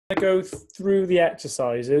Go through the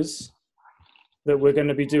exercises that we're going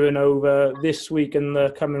to be doing over this week and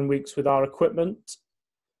the coming weeks with our equipment.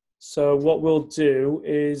 So what we'll do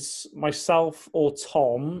is myself or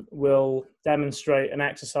Tom will demonstrate an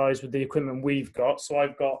exercise with the equipment we've got. So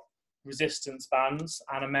I've got resistance bands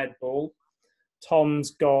and a med ball.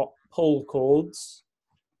 Tom's got pull cords.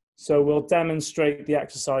 So we'll demonstrate the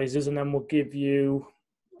exercises and then we'll give you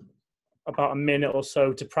about a minute or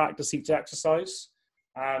so to practice each exercise.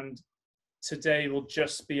 And today will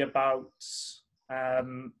just be about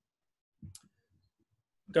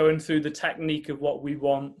going through the technique of what we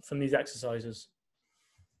want from these exercises.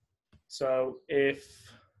 So if...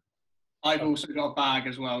 I've also got a bag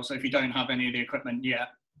as well, so if you don't have any of the equipment yet,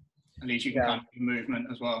 at least you can kind of do movement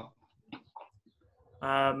as well.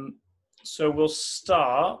 So we'll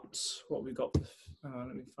start, what we got,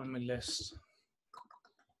 let me find my list.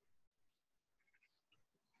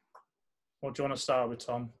 What do you want to start with,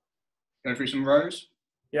 Tom? Go through some rows?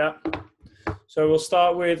 Yeah. So we'll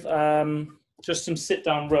start with just some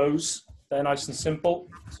sit-down rows. They're nice and simple.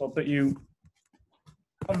 So I'll put you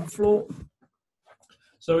on the floor.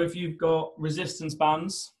 So if you've got resistance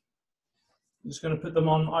bands, you're just going to put them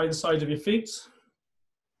on either side of your feet.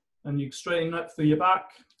 And you straighten up through your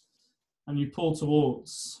back. And you pull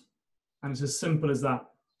towards. And it's as simple as that.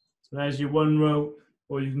 So there's your one row.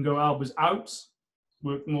 Or you can go elbows out.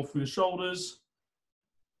 Work more through the shoulders.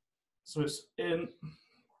 So it's in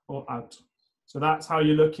or out. So that's how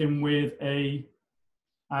you're looking with a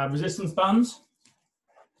resistance band.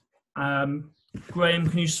 Graham,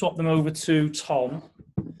 can you swap them over to Tom?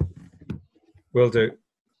 Will do.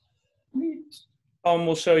 Tom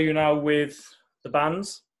will show you now with the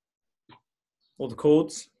bands or the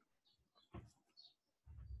cords.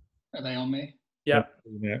 Are they on me? Yeah.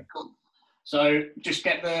 Yeah. Cool. So just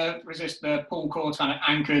get the pull cord kind of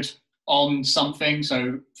anchored on something.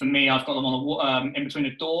 So for me, I've got them on in between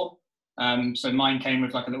a door. So mine came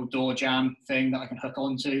with like a little door jamb thing that I can hook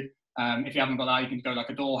onto. If you haven't got that, you can go like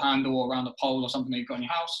a door handle or around a pole or something that you've got in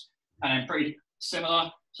your house. And then pretty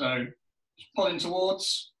similar. So just pulling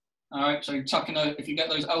towards. All right. So tucking if you get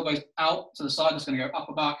those elbows out to the side, that's going to go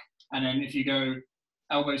upper back. And then if you go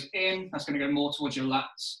elbows in, that's going to go more towards your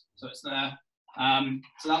lats. So it's there.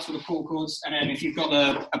 So that's for the pull cords. And then if you've got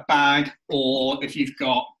a bag or if you've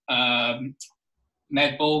got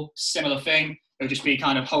med ball, similar thing. It'll just be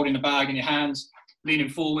kind of holding the bag in your hands, leaning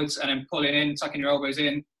forwards and then pulling in, tucking your elbows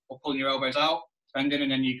in or pulling your elbows out, bending,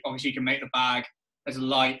 and then you obviously can make the bag as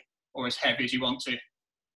light or as heavy as you want to.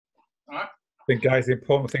 All right. I think, guys, the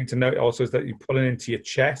important thing to note also is that you're pulling into your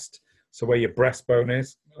chest, so where your breastbone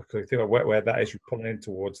is. Okay, think about where that is, you're pulling in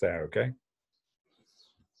towards there, okay?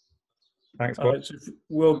 Thanks, Bob. So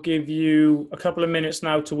we'll give you a couple of minutes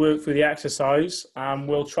now to work through the exercise, and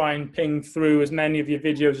we'll try and ping through as many of your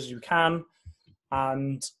videos as you can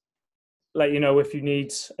and let you know if you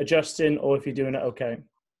need adjusting or if you're doing it okay.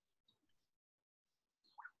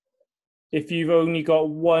 If you've only got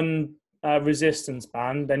one resistance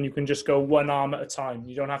band, then you can just go one arm at a time.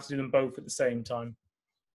 You don't have to do them both at the same time.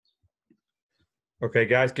 Okay,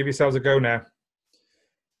 guys, give yourselves a go now.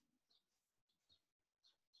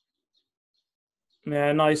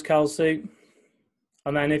 Yeah, nice, Kelsey.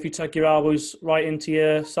 And then if you tuck your elbows right into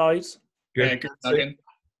your sides. Good. Yeah, good.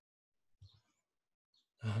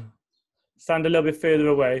 Stand a little bit further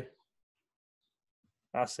away.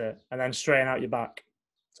 That's it. And then straighten out your back.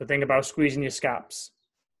 So think about squeezing your scaps.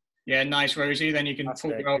 Yeah, nice, Rosie. Then you can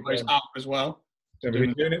pull your elbows up as well. So if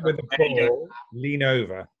you're doing it with the ball, lean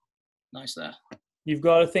over. Nice there. You've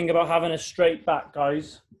got to think about having a straight back,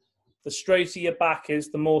 guys. The straighter your back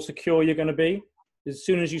is, the more secure you're going to be. As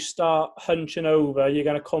soon as you start hunching over, you're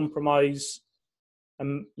going to compromise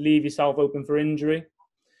and leave yourself open for injury.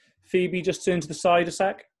 Phoebe, just turn to the side a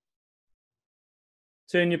sec.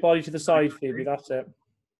 Turn your body to the side, Phoebe. That's it.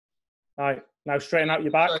 All right. Now straighten out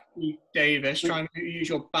your back. Davis, try and use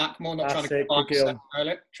your back more, not That's trying to it, curl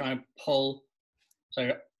it. Try and pull.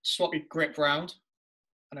 So swap your grip round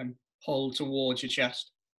and then pull towards your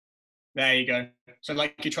chest. There you go. So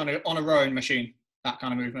like you're trying to, on a rowing machine, that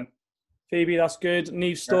kind of movement. Phoebe, that's good.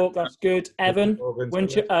 Neve Stork, that's good. Evan,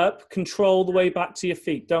 once you're up, control the way back to your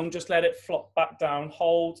feet. Don't just let it flop back down.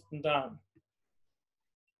 Hold and down.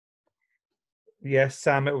 Yes,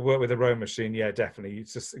 Sam, it will work with a row machine. Yeah, definitely.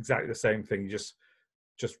 It's just exactly the same thing. You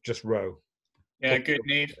just row. Yeah, good,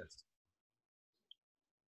 Neve.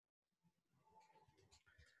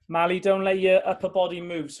 Mally, don't let your upper body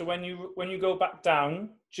move. So when you go back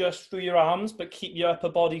down, just through your arms, but keep your upper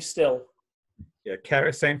body still. Yeah,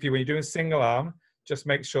 Kara, same for you. When you're doing single arm, just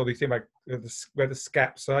make sure that you think like where the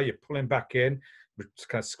scaps are, you're pulling back in. Just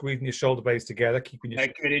kind of squeezing your shoulder blades together, keeping your... Yeah,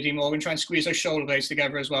 good, Eddie Morgan. Try and squeeze those shoulder blades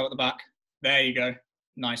together as well at the back. There you go.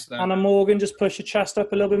 Nice there. Anna Morgan, just push your chest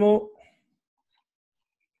up a little bit more.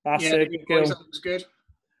 That's Yeah, it. Good girl. that looks good.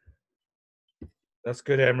 That's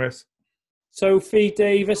good, Emrys. Sophie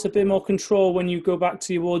Davis, a bit more control when you go back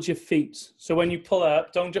towards your feet. So when you pull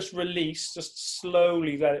up, don't just release, just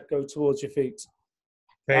slowly let it go towards your feet.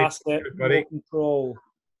 Okay, That's it. good, buddy. More control.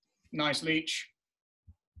 Nice leech.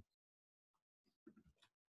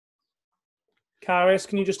 Karis,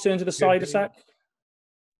 can you just turn to the side a sec?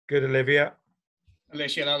 Good, Olivia.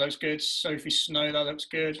 Alicia, that looks good. Sophie Snow, that looks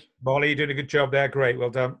good. Molly, you're doing a good job there. Great, well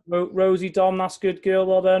done. Rosie Dom, that's good, girl.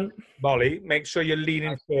 Well done. Molly, make sure you're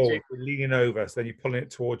leaning Nice, forward. You're leaning over, so then you're pulling it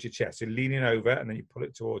towards your chest. You're leaning over, and then you pull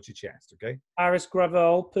it towards your chest, okay? Karis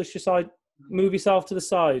Gravel, push your side, move yourself to the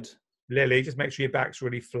side. Lily, just make sure your back's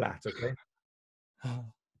really flat, okay?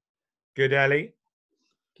 Good, Ellie.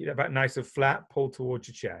 Keep that back nice and flat. Pull towards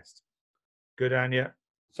your chest. Good, Anya.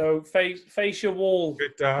 So face your wall,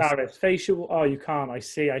 Good, Darcy. Karis. Face your wall. Oh, you can't. I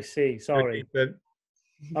see. Sorry. Good,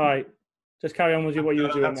 Ethan. All right. Just carry on with what you were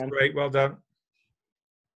doing That's then. great. Well done.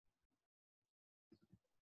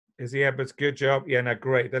 Izzy Edwards, good job. Yeah, no,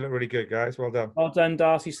 great. They look really good, guys. Well done. Well done,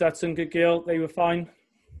 Darcy Sutton. Good girl. They were fine.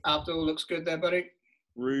 Abdul looks good there, buddy.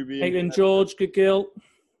 Ruby, Caitlin George. Good girl.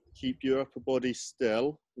 keep your upper body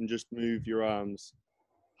still and just move your arms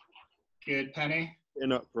Good, Penny.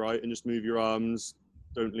 in upright and just move your arms.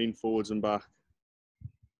 Don't lean forwards and back.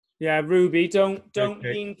 Yeah, Ruby, don't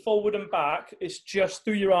Okay. lean forward and back. It's just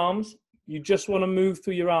through your arms. You just want to move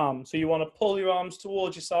through your arms. So you want to pull your arms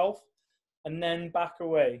towards yourself and then back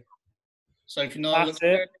away. So if you're not That's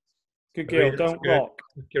looking it. Good girl. Really, that's Don't good. rock.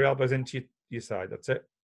 Hook your elbows into your side. That's it.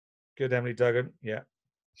 Good, Emily Duggan. Yeah.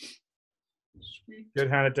 Sweet. Good,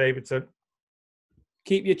 Hannah Davidson.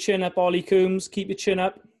 Keep your chin up, Ollie Coombs. Keep your chin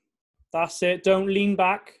up. That's it. Don't lean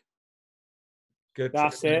back. Good.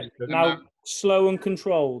 That's Good. it. Now, slow and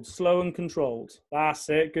controlled. Slow and controlled. That's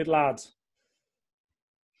it. Good lad.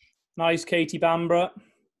 Nice, Katie Bambra.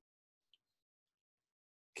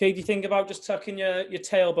 Katie, think about just tucking your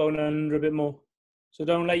tailbone under a bit more. So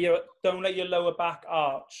don't let your lower back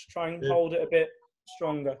arch. Try and Good. hold it a bit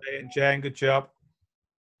stronger. Jen, good job.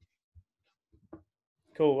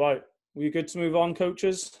 Cool. Right. Were you good to move on,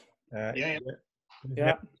 coaches? Yeah.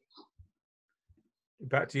 Yeah.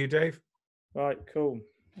 Back to you, Dave. Right. Cool.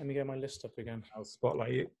 Let me get my list up again. I'll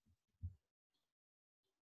spotlight you.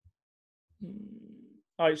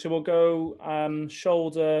 All right. So we'll go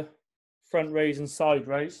shoulder, front raise, and side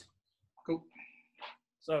raise. Cool.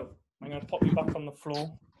 So I'm going to pop you back on the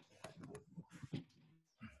floor.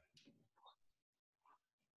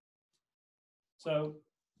 So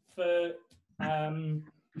for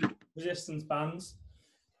resistance bands,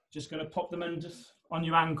 just going to pop them on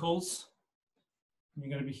your ankles. You're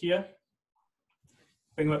going to be here.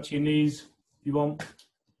 Bring them up to your knees if you want.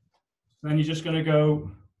 And then you're just going to go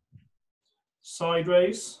side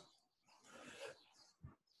raise.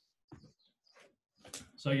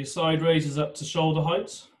 So your side raise is up to shoulder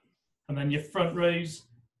height, and then your front raise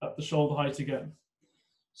up to shoulder height again.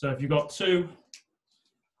 So if you've got two,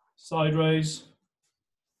 side raise,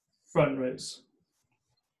 front raise.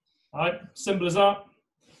 All right, simple as that.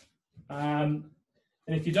 And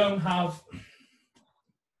if you don't have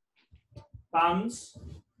bands,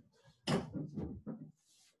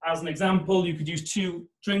 as an example, you could use 2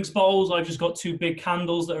 drinks bowls. I've just got 2 big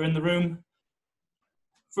candles that are in the room.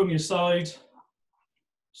 From your side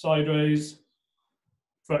raise,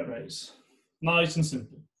 front raise. Nice and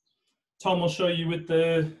simple. Tom will show you with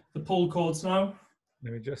the pull cords now.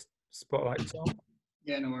 Let me just spotlight Tom.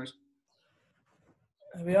 Yeah, no worries.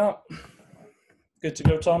 There we are. Good to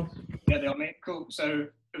go, Tom. Yeah, they are, mate. Cool. So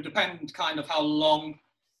it would depend kind of how long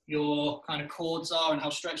your kind of cords are and how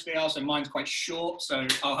stretched they are. So mine's quite short, so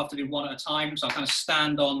I'll have to do one at a time. So I'll kind of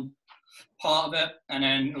stand on part of it, and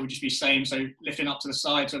then it will just be same. So lifting up to the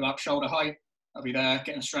side to about shoulder height. I'll be there,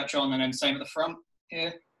 getting a stretch on, and then same at the front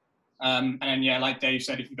here. And then, yeah, like Dave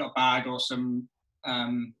said, if you've got a bag or some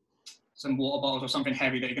water bottles or something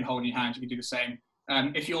heavy that you can hold in your hand, you can do the same.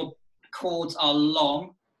 If your cords are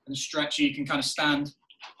long and stretchy, you can kind of stand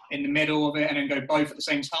in the middle of it and then go both at the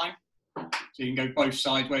same time. So you can go both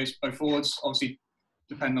sideways, both forwards, obviously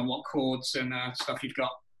depending on what cords and stuff you've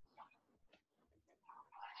got.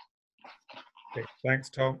 Okay, thanks,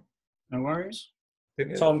 Tom. No worries.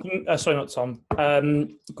 Tom, sorry, not Tom.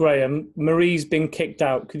 Graham, Marie's been kicked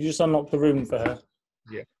out. Could you just unlock the room for her?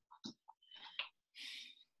 Yeah.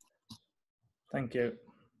 Thank you.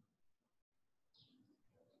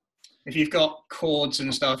 If you've got chords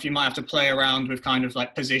and stuff, you might have to play around with kind of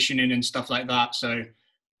like positioning and stuff like that. So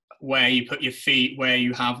where you put your feet, where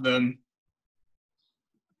you have them.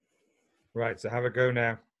 Right, so have a go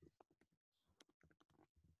now.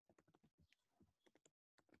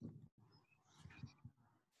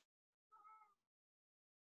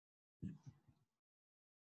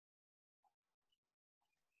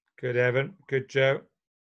 Good, Evan. Good, Joe.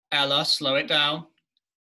 Ella, slow it down.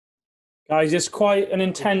 Guys, it's quite an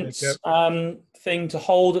intense thing to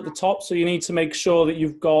hold at the top, so you need to make sure that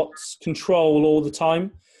you've got control all the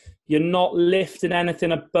time. You're not lifting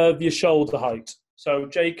anything above your shoulder height. So,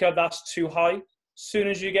 Jacob, that's too high. As soon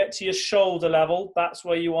as you get to your shoulder level, that's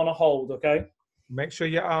where you want to hold, okay? Make sure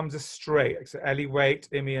your arms are straight. So Ellie, wait,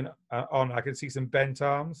 Imi, and on. I can see some bent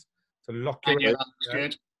arms. So lock your And yeah, that's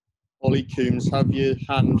good. Ollie Coombs, have your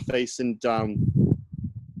hand facing down.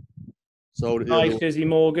 So Nice, Lizzie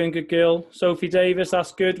Morgan, good girl. Sophie Davis,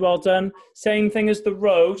 that's good, well done. Same thing as the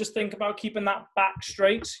row, just think about keeping that back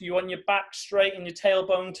straight. You want your back straight and your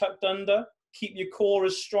tailbone tucked under. Keep your core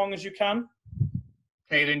as strong as you can.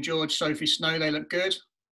 Caden George, Sophie Snow, they look good.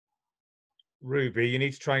 Ruby, you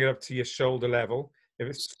need to try and get up to your shoulder level. If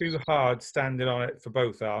it's too hard standing on it for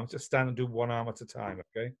both arms, just stand and do one arm at a time,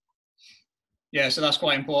 okay? Yeah, so that's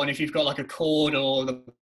quite important. If you've got like a cord or the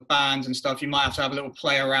bands and stuff, you might have to have a little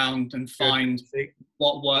play around and find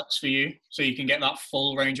what works for you so you can get that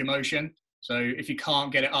full range of motion. So if you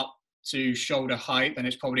can't get it up to shoulder height, then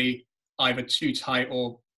it's probably either too tight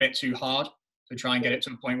or a bit too hard. So try and get it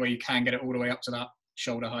to a point where you can get it all the way up to that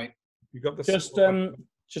shoulder height. You got the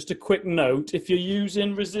just a quick note, if you're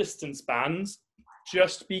using resistance bands,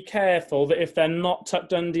 just be careful that if they're not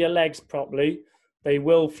tucked under your legs properly, they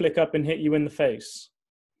will flick up and hit you in the face.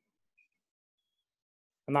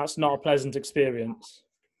 And that's not a pleasant experience.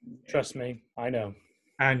 Trust me, I know.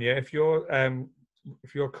 Anya, if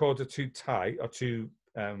your cords are too tight or too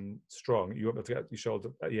strong, you won't be able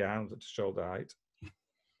to get your hands up to shoulder height.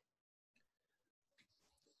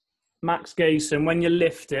 Max Gayson, when you're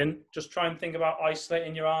lifting, just try and think about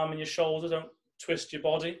isolating your arm and your shoulder. Don't twist your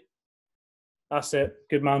body. That's it.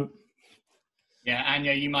 Good man. Yeah,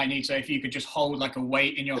 Anya, you might need to, if you could just hold like a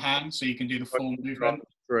weight in your hand so you can do the full movement.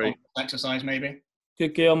 Great. Exercise maybe.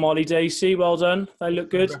 Good girl, Molly Dacey. Well done. They look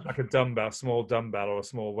good. Like a dumbbell, small dumbbell or a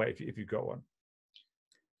small weight if you've got one.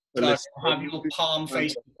 So have your palm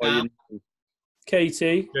facing down.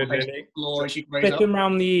 Katie, Good, Lily. Floor as you raise flick up. him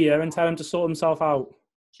round the ear and tell him to sort himself out.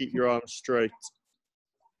 Keep your arms straight.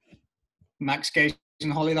 Max Gaze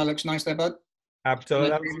and Holly, that looks nice there, bud. Abdul,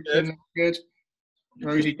 that was good. Looks good.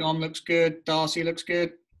 Rosie Don looks good. Darcy looks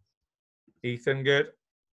good. Ethan, good.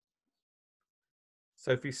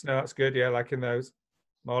 Sophie Snow, that's good. Yeah, liking those.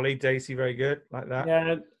 Molly, Daisy, very good. Like that.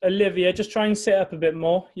 Yeah, Olivia, just try and sit up a bit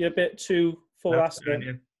more. You're a bit too full aspect.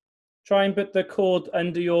 Try and put the cord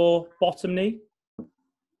under your bottom knee.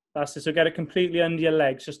 That's it. So get it completely under your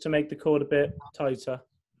legs just to make the cord a bit tighter.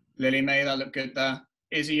 Lily May, that looked good there.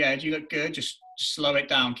 Izzy Edge, you look good. Just slow it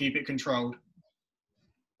down. Keep it controlled.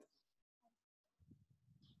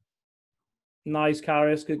 Nice,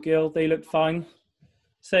 Caris. Good girl. They look fine.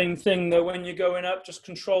 Same thing, though, when you're going up, just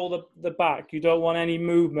control the back. You don't want any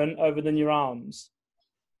movement other than your arms.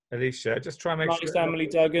 Alicia, just try and make Nice, sure. Emily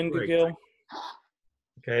Duggan. Good girl.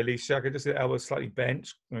 Okay, Alicia, I can just see the elbows slightly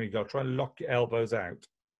bent. There you go. Try and lock your elbows out.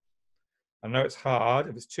 I know it's hard.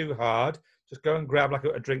 If it's too hard, just go and grab like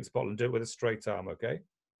a drinks bottle and do it with a straight arm, okay?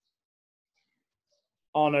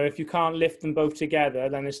 Oh, no, if you can't lift them both together,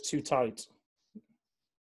 then it's too tight.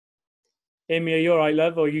 Amy, are you all right,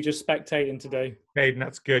 love, or are you just spectating today? Caden,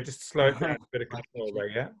 that's good. Just slow it down. A bit of control there,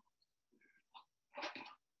 yeah?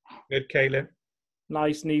 Good, Kaylin.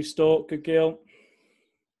 Nice, Neve Stork. Good girl.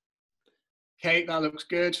 Kate, that looks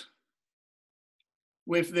good.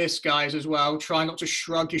 With this, guys, as well, try not to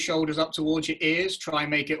shrug your shoulders up towards your ears. Try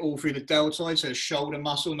and make it all through the deltoid, so shoulder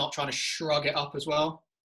muscle, not trying to shrug it up as well.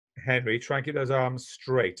 Henry, try and keep those arms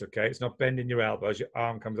straight, okay? It's not bending your elbows. Your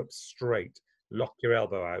arm comes up straight. Lock your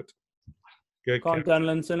elbow out. Good. Come on,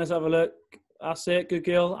 Dunlanton, let's have a look. That's it. Good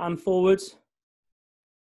girl. And forwards.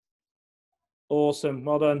 Awesome.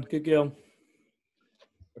 Well done. Good girl.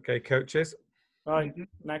 Okay, coaches. Right,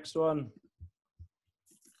 next one.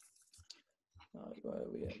 Right, where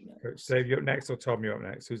are we at next? Coach Dave, you up next or Tom, you up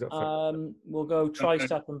next? Who's up first? We'll go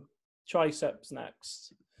triceps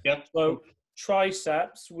next. Yep. So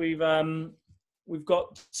triceps, we've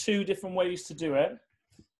got two different ways to do it,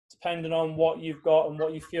 depending on what you've got and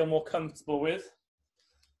what you feel more comfortable with.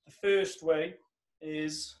 The first way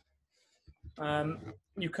is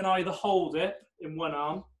you can either hold it in one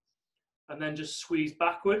arm and then just squeeze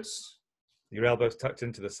backwards. Your elbows tucked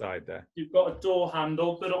into the side there. You've got a door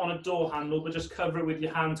handle, put it on a door handle, but just cover it with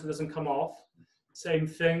your hand so it doesn't come off. Same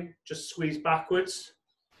thing, just squeeze backwards.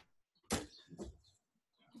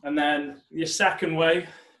 And then your second way,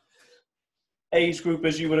 age group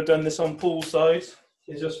as you would have done this on poolside,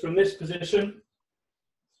 is just from this position,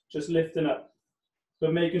 just lifting up.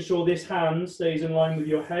 But making sure this hand stays in line with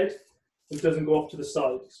your head and doesn't go off to the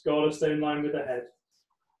side. It's got to stay in line with the head.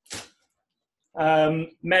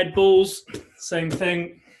 Med balls, same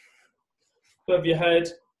thing. Above your head,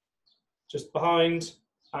 just behind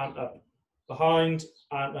and up. Behind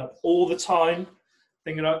and up. All the time,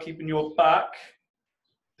 thinking about keeping your back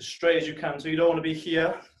as straight as you can. So you don't want to be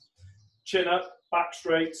here. Chin up, back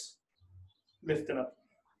straight, lifting up.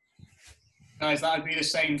 Guys, that would be the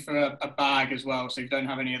same for a bag as well. So if you don't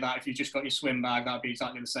have any of that, if you've just got your swim bag, that would be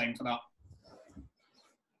exactly the same for that.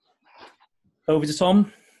 Over to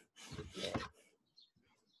Tom.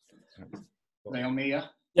 Lay on me, yeah?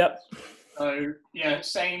 Yep. So, yeah,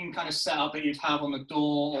 same kind of setup that you'd have on the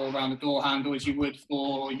door or around the door handle as you would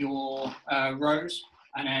for your rows.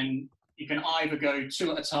 And then you can either go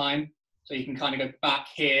 2 at a time, so you can kind of go back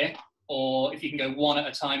here, or if you can go 1 at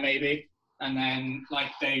a time maybe. And then, like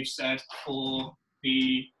Dave said, for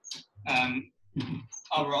the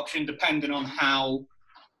other option, depending on how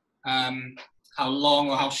long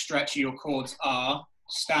or how stretchy your cords are,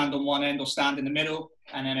 stand on one end or stand in the middle,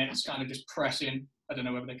 and then it's kind of just pressing. I don't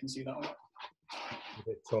know whether they can see that or not. A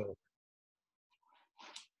bit tall.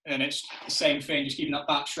 And it's the same thing, just keeping that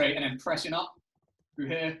back straight and then pressing up through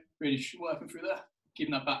here, really working through there,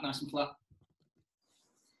 keeping that back nice and flat.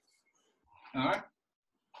 All right.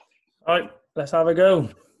 All right, let's have a go.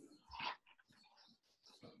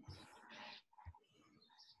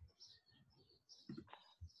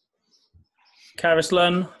 Karis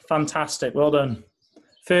Lunn, fantastic, well done.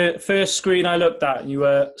 First screen I looked at, you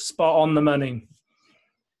were spot on the money.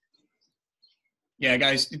 Yeah,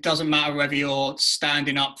 guys, it doesn't matter whether you're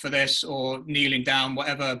standing up for this or kneeling down,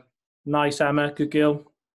 whatever. Nice, Emma, good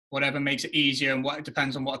girl. Whatever makes it easier, and it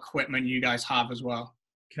depends on what equipment you guys have as well.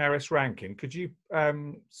 Karis Rankin, could you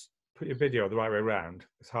put your video the right way around?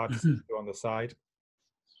 It's hard to see you on the side.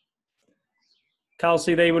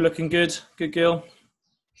 Kelsey, they were looking good. Good girl.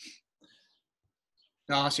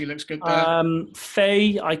 Darcy looks good there.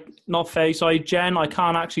 Jen, I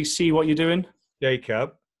can't actually see what you're doing.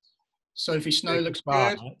 Jacob. Sophie Snow Jacob looks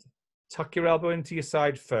Barnett. good. Tuck your elbow into your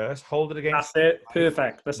side first. Hold it against. That's it.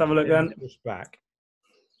 Perfect. Let's have a look then. Push back.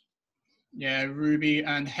 Yeah, Ruby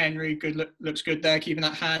and Henry looks good there, keeping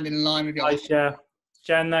that hand in line with your Nice, yeah.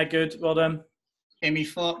 Jen, they're good. Well done. Emmy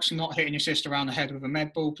Fox, not hitting your sister around the head with a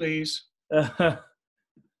med ball, please. Nice,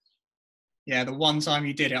 Yeah, the one time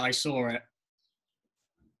you did it, I saw it.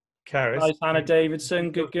 Karis. Hannah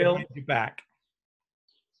Davidson. Good girl. Your back.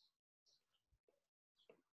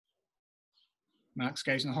 Max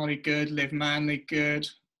Gaze and Holly, good. Liv Manley, good.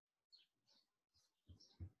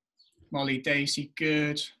 Molly Dacey,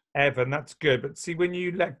 good. Evan, that's good. But see, when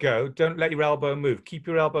you let go, don't let your elbow move. Keep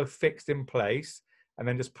your elbow fixed in place and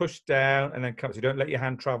then just push down and then come. So don't let your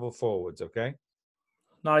hand travel forwards, okay?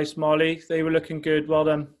 Nice, Molly. They were looking good. Well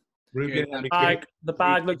done. Ruby, The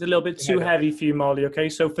bag looked a little bit too heavy for you, Molly, okay?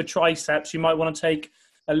 So for triceps, you might want to take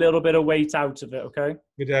a little bit of weight out of it, okay?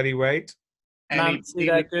 good Ellie weight. Nancy,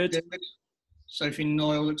 they're good. Sophie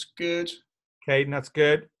Noyle looks good. Caden, that's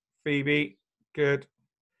good. Phoebe, good.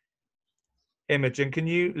 Imogen,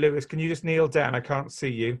 Lewis, can you just kneel down? I can't see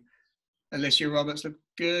you. Alicia Roberts look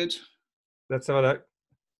good. Let's have a look.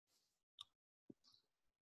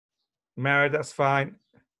 Mary, that's fine.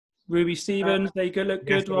 Ruby Stevens, they look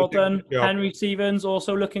Yes, good. Well done. good job. Henry Stevens,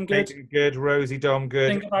 also looking good. Caden, good. Rosie Dom,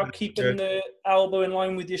 good. Think about keeping the elbow in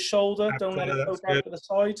line with your shoulder. Don't let it go That's back good. to the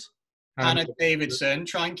side. Hannah Davidson,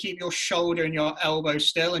 try and keep your shoulder and your elbow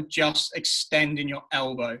still and just extending your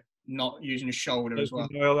elbow, not using your shoulder as well.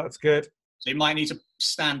 Noel, that's good. So you might need to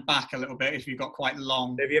stand back a little bit if you've got quite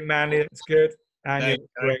long. Olivia Manley, that's good. There And you you're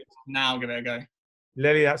go. great. Now give it a go.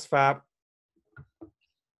 Lily, that's fab.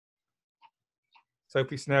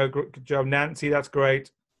 Sophie Snow, good job. Nancy, that's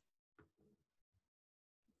great.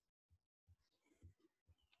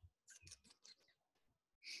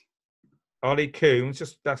 Ollie Coombs,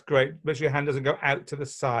 that's great. Make sure your hand doesn't go out to the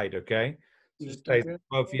side, okay? Just stays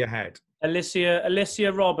above your head.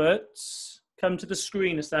 Alicia Roberts, come to the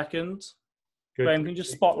screen a second. Good. Graham, can you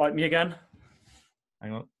just spotlight me again?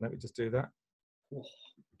 Hang on, let me just do that.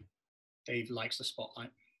 Dave likes the spotlight.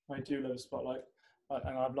 I do love a spotlight. Right,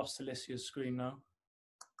 hang on, I've lost Alicia's screen now.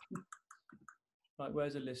 Right,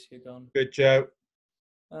 where's Alicia gone? Good, Joe.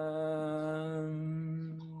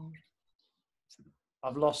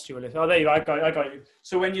 I've lost you, Alicia. Oh, there you go. I got you.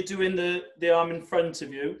 So when you're doing the arm in front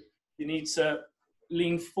of you, you need to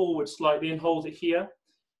lean forward slightly and hold it here,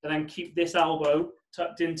 and then keep this elbow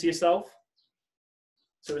tucked into yourself.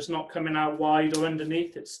 So it's not coming out wide or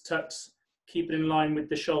underneath, it's tucked, keep it in line with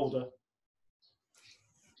the shoulder.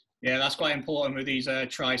 Yeah, that's quite important with these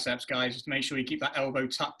triceps, guys, is to make sure you keep that elbow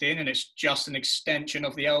tucked in and it's just an extension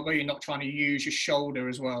of the elbow. You're not trying to use your shoulder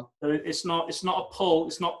as well. So it's not a pull,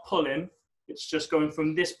 it's not pulling, it's just going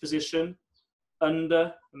from this position,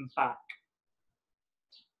 under and back.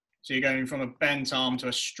 So you're going from a bent arm to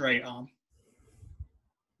a straight arm.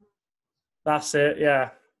 That's it,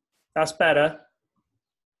 yeah. That's better.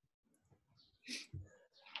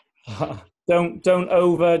 Don't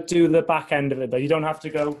overdo the back end of it though. You don't have to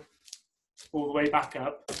go all the way back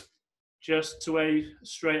up, just to a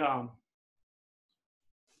straight arm.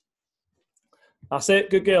 That's it,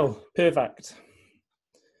 good girl, perfect.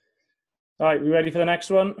 All right, we ready for the next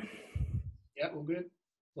one? Yeah, all good.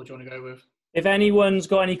 What do you want to go with? If anyone's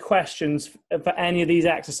got any questions for any of these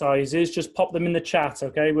exercises, just pop them in the chat,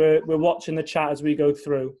 okay? We're watching the chat as we go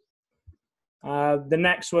through. The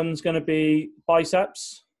next one's going to be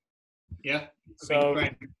biceps. Yeah. So,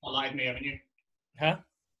 spotlighted me, haven't you? huh?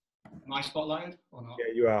 Am I spotlighted or not?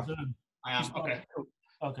 Yeah, you are. I am. Okay.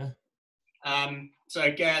 Okay. So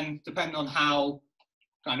again, depending on how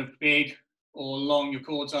kind of big or long your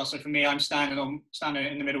quads are. So for me, I'm standing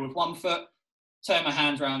in the middle with 1 foot, turn my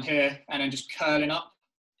hands around here, and then just curling up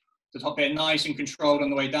the top bit, nice and controlled on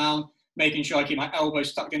the way down, making sure I keep my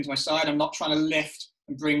elbows tucked into my side. I'm not trying to lift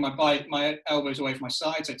and bring my elbows away from my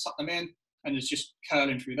side. So tuck them in, and it's just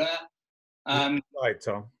curling through there. Right,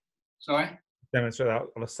 Tom. Sorry? Demonstrate that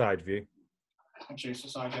on a side view. I'm choose the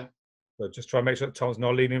side here. So just try and make sure that Tom's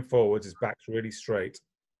not leaning forwards, his back's really straight.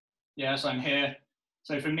 Yeah, so I'm here.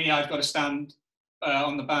 So for me, I've got to stand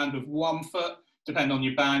on the band with 1 foot. Depending on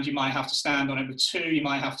your band, you might have to stand on it with 2. You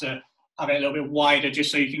might have to have it a little bit wider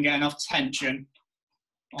just so you can get enough tension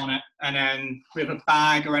on it. And then with a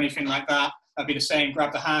bag or anything like that, that'd be the same.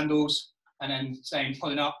 Grab the handles and then same,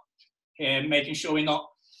 pulling up here, making sure we're not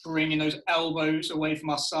bringing those elbows away from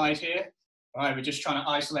our side here. All right, we're just trying to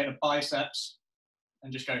isolate the biceps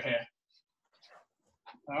and just go here.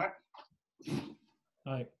 All right.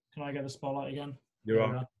 All right, can I get the spotlight again? You're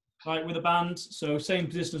on. All right, with a band, so same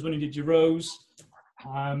position as when you did your rows.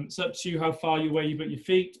 It's up to you how far where you put your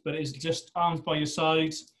feet, but it's just arms by your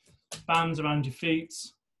sides, bands around your feet.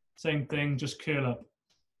 Same thing, just curl up.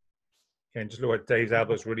 Okay, and just look at Dave's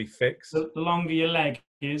elbows really fixed. The longer your leg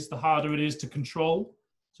is, the harder it is to control.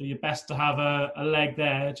 So you're best to have a leg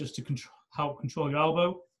there just to help control your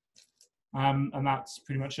elbow. And that's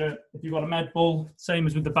pretty much it. If you've got a med ball, same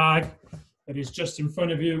as with the bag, it is just in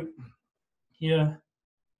front of you here.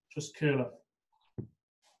 Just curl up.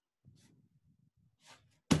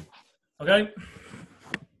 Okay.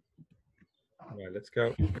 All right, let's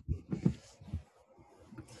go.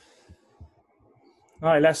 All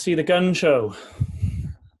right, let's see the gun show.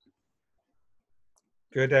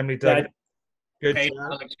 Good, Emily Duggan. Good. Hey, that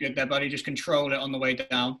looks good there, buddy. Just control it on the way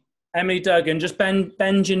down. Emily Duggan, just bend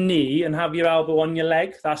your knee and have your elbow on your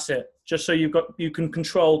leg. That's it. Just so you can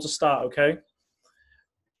control to start, okay?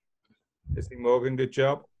 Disney Morgan, good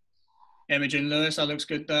job. Imogen Lewis, that looks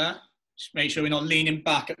good there. Just make sure we're not leaning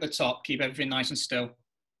back at the top. Keep everything nice and still.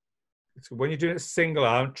 So when you're doing it single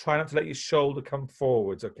arm, try not to let your shoulder come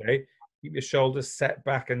forwards, okay? Keep your shoulders set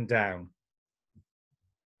back and down.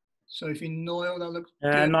 Sophie Noyle, that looks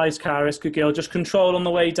Yeah, good. nice, Karis. Good girl. Just control on the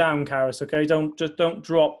way down, Karis, okay? Don't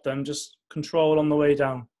drop them. Just control on the way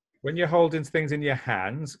down. When you're holding things in your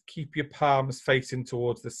hands, keep your palms facing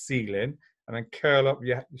towards the ceiling and then curl up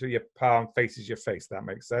so your palm faces your face. That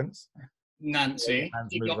makes sense? Nancy, Hands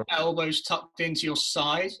keep move your up. elbows tucked into your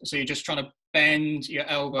side. So you're just trying to bend your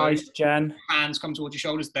elbows. Nice, Jen. Hands come towards your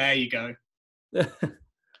shoulders. There you go.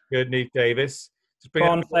 Good, Neve Davis. Just bring Go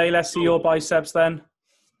it on, Faye. Let's see your biceps then.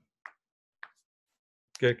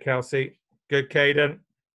 Good, Kelsey. Good, Caden.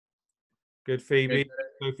 Good, Phoebe.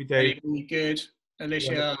 Sophie Davis. Really good.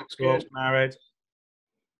 Alicia, looks good. Married.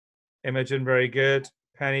 Imogen, very good.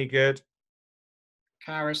 Penny, good.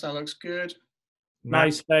 Karis, that looks good. Matt,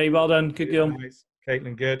 Nice, Faye. Well done. Good girl. nice.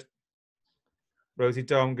 Caitlin, good. Rosie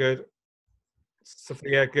Dom, good.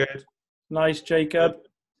 Sophia, good. Nice, Jacob.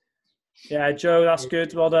 Yeah, Joe, that's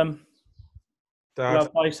good. Well done. Dad, You'll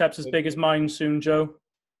have biceps as big as mine soon, Joe.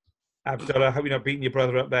 Abdullah, hope you're not beating your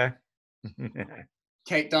brother up there.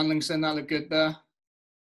 Kate Dunlingson, that looked good there.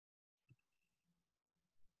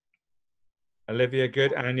 Olivia,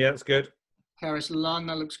 good. Anya, that's good. Karis Lunn,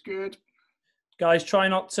 that looks good. Guys, try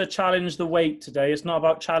not to challenge the weight today. It's not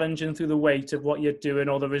about challenging through the weight of what you're doing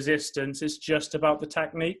or the resistance. It's just about the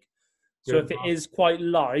technique. So Good. if it is quite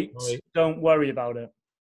light, Right. don't worry about it.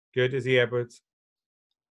 Good, Izzy Edwards.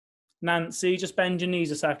 Nancy, just bend your knees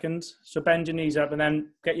a second. So bend your knees up and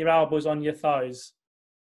then get your elbows on your thighs.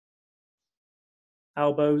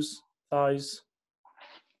 elbows, thighs.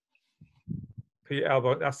 Put your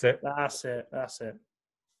elbow. That's it. That's it. That's it.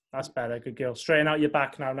 That's better. Good girl. Straighten out your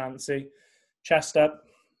back now, Nancy. Chest up.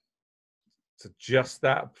 So just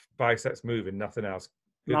that biceps moving, nothing else.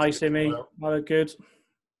 Good. Nice, Imi. Well, good.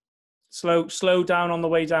 Slow down on the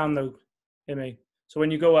way down, though, Imi. So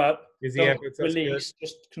when you go up, Is the don't effort, that's release,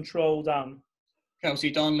 just control down.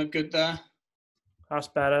 Kelsey, Don, look good there. That's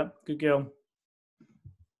better. Good girl.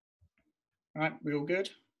 All right, we all good?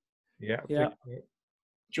 Yeah. Yeah. Do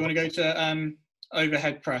you want to go to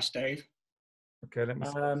overhead press, Dave? Okay, let me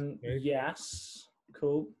see. Yes.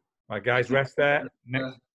 Cool. All right, guys, rest there.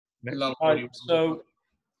 Next. Love Right, so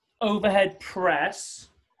overhead press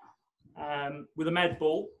with a med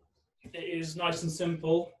ball. It is nice and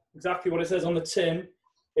simple. Exactly what it says on the tin.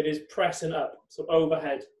 It is pressing up. So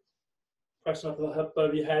overhead. Pressing up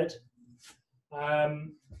above your head.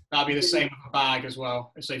 That'll be the same with a bag as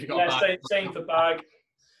well. So if you've got a bag. Same for bag.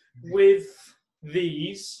 With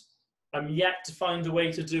these, I'm yet to find a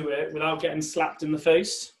way to do it without getting slapped in the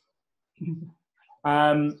face.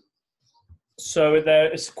 So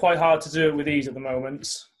it's quite hard to do it with these at the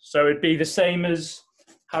moment. So it'd be the same as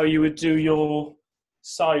how you would do your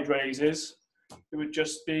side raises. It would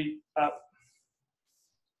just be up.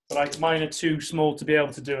 But mine are too small to be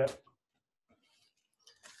able to do it.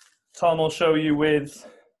 Tom will show you with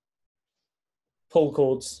pull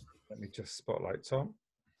cords. Let me just spotlight Tom.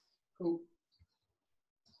 Cool.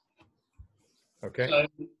 Okay. So,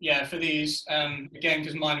 yeah, for these, again,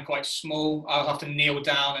 because mine are quite small, I'll have to kneel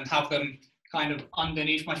down and have them kind of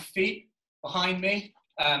underneath my feet, behind me.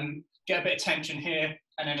 Get a bit of tension here,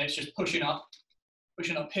 and then it's just pushing up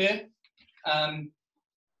here.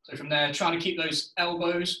 So from there, trying to keep those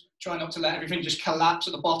elbows, try not to let everything just collapse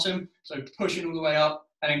at the bottom. So pushing all the way up,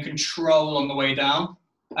 and then control on the way down.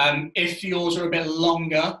 If yours are a bit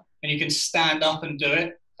longer and you can stand up and do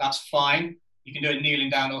it, that's fine. You can do it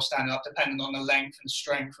kneeling down or standing up, depending on the length and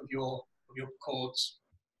strength of your cords.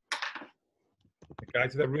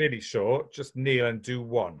 Guys, if they're really short, just kneel and do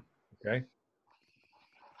one. Okay.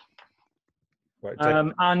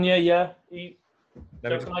 Right, Anya, yeah. let me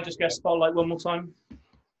Can I just get spotlight one more time?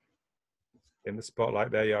 in the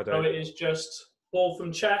spotlight there, yeah. So it is just ball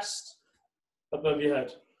from chest above your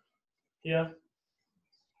head. Yeah.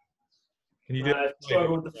 Can you do it?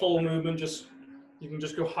 Struggle with the full movement. You can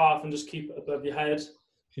just go half and just keep it above your head.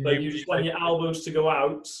 But you just want your elbows to go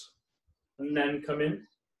out and then come in.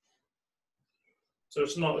 So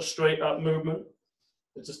it's not a straight up movement.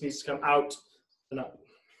 It just needs to come out and up.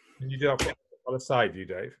 Can you do that on the side view,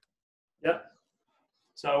 Dave? Yep.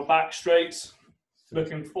 So back straight,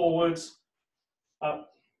 looking forwards,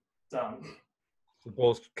 up, down. The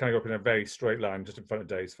ball's kind of go up in a very straight line just in front of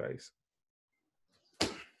Dave's face.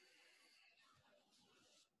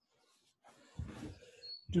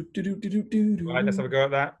 Right, let's have a go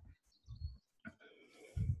at that.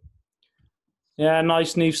 Yeah,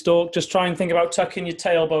 nice knee stalk. Just try and think about tucking your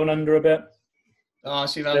tailbone under a bit. Oh, I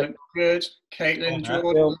see that look good. Caitlin,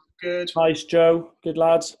 Jordan, look good. Nice, Joe. Good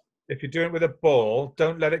lads. If you're doing it with a ball,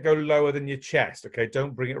 don't let it go lower than your chest, okay?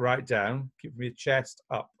 Don't bring it right down. Keep from your chest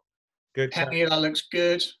up. Good. Penny, that looks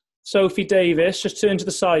good. Sophie Davis, just turn to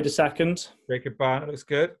the side a second. Jacob Barnett looks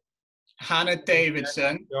good. Hannah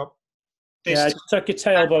Davidson. Good job. Yeah, just tuck your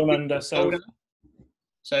tailbone under. So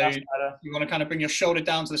you want to kind of bring your shoulder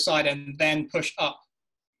down to the side and then push up.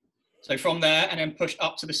 So from there, and then push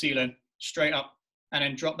up to the ceiling, straight up, and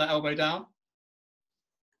then drop that elbow down.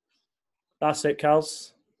 That's it,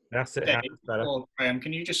 Kels. That's it. Okay. Hannah's better. Or, Graham,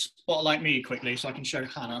 can you just spotlight me quickly so I can show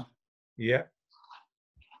Hannah? Yeah.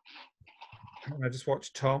 And I just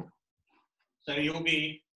watched Tom. So you'll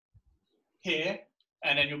be here,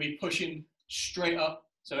 and then you'll be pushing straight up.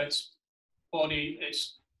 So it's body,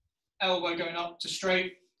 it's elbow going up to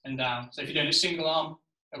straight and down. So if you're doing a single arm,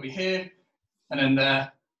 it'll be here, and then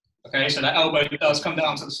there. Okay, so that elbow does come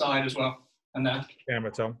down to the side as well. And then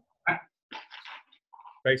Camera, Tom.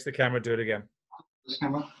 Face the camera, do it again.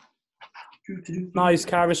 camera. Nice,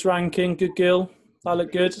 Caris ranking. Good girl. That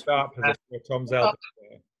looked good. Start position where Tom's elbow.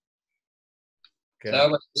 So Okay.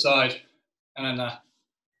 elbow to the side, and then there.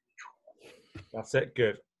 That's it.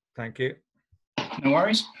 Good. Thank you. No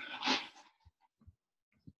worries.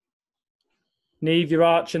 Neve, you're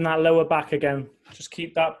arching that lower back again. Just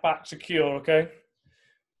keep that back secure, okay?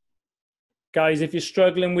 Guys, if you're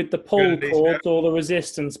struggling with the pull Good, cords or the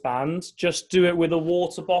resistance bands, just do it with a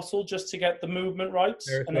water bottle just to get the movement right.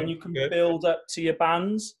 Very And then good. you can Good. build up to your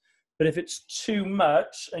bands. But if it's too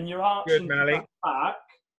much and you're arching Mally. that back,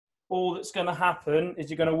 all that's going to happen is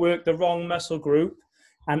you're going to work the wrong muscle group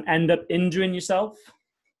and end up injuring yourself.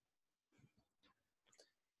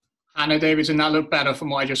 Hannah Davidson, that looked better from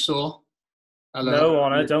what I just saw. Hello. No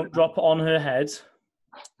honour. Don't drop it on her head.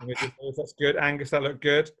 That's good. Angus, that looked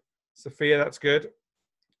good. Sophia, that's good.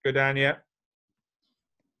 Good, Anya.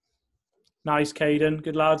 Nice, Caden.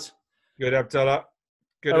 Good lads. Good, Abdullah.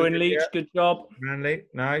 Good, Owen Olivia. Leach. Good job. Manly,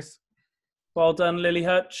 nice. Well done, Lily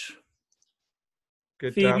Hutch.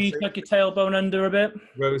 Good, Phoebe, Darcy. tuck your tailbone under a bit.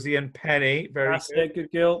 Rosie and Penny, very That's good. it.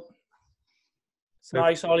 Good girl. Sophie,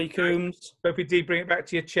 Nice, Ollie Coombs. Sophie D, bring it back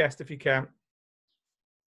to your chest if you can.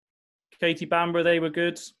 Katie Bamber, they were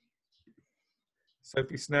good.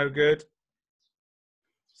 Sophie Snow, good.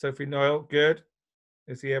 Sophie Noyle, good.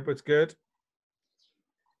 Izzy Edwards, good.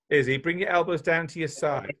 Izzy, bring your elbows down to your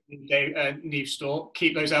side. Neve Stork,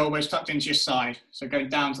 keep those elbows tucked into your side. So go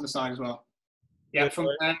down to the side as well. Yeah, Good from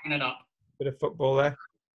boy. there and then up. Bit of football there.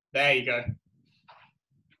 There you go.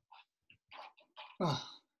 Oh.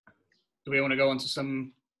 Do we want to go on to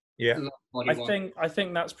some Yeah. body one? I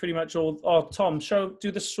think that's pretty much all. Oh, Tom,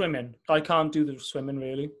 do the swimming. I can't do the swimming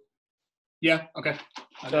really. Yeah, okay.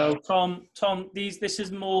 So Tom, this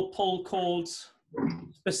is more pull cords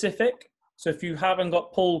specific. So if you haven't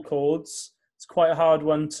got pull cords, it's quite a hard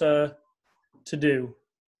one to do.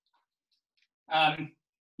 Yeah,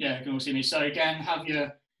 you can all see me. So again, have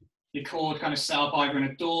your cord kind of set up either in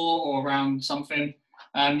a door or around something.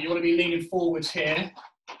 You want to be leaning forwards here.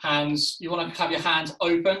 You want to have your hands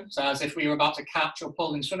open, so as if we were about to catch or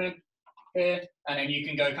pull in swimming here. And then you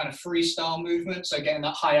can go kind of freestyle movement. So getting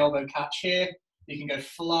that high elbow catch here. You can go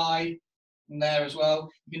fly from there as well.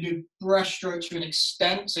 You can do breaststroke to an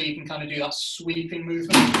extent, so you can kind of do that sweeping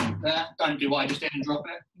movement there. Don't do what I just did and drop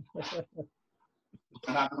it.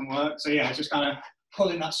 That doesn't work. So yeah, just kind of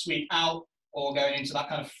pulling that sweep out or going into that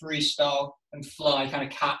kind of freestyle and fly kind of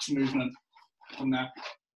catch movement from there.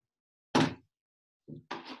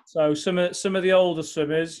 So some of the older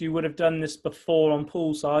swimmers, you would have done this before on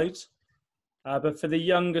poolside. But for the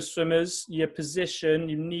younger swimmers, your position,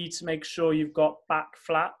 you need to make sure you've got back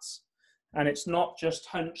flats. And it's not just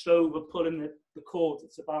hunched over, pulling the cord.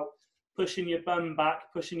 It's about pushing your bum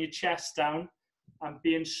back, pushing your chest down, and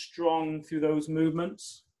being strong through those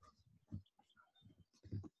movements.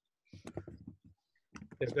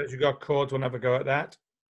 If those you got cords, we'll have a go at that.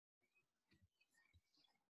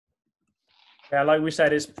 Yeah, like we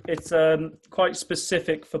said, it's quite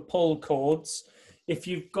specific for pull cords. If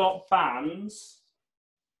you've got bands,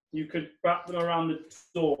 you could wrap them around the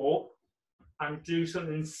door and do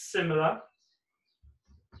something similar.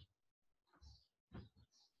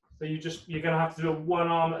 So you're going to have to do it one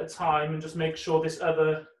arm at a time and just make sure this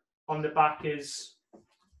other on the back is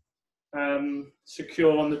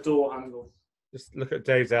secure on the door handle. Just look at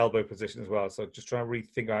Dave's elbow position as well. So just try and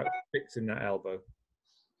rethink about fixing that elbow.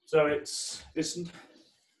 So it's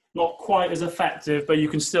not quite as effective, but you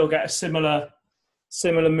can still get a similar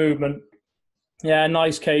movement. Yeah,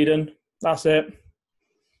 nice, Caden. That's it.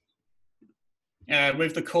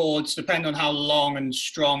 With the cords, depending on how long and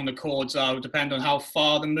strong the cords are, will depend on how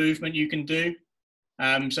far the movement you can do.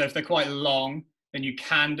 So if they're quite long, then you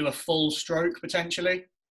can do a full stroke potentially.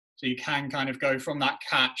 So you can kind of go from that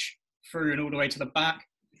catch through and all the way to the back.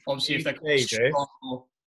 Obviously, if they're quite strong or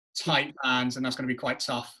tight bands, then that's going to be quite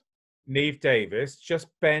tough. Neve Davis, just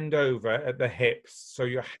bend over at the hips so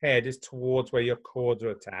your head is towards where your cords are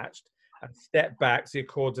attached, and step back so your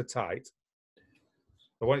cords are tight.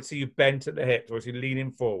 I want to see you bent at the hips, or you're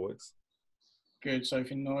leaning forwards. Good,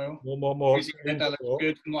 Sophie Noyle. More. That looks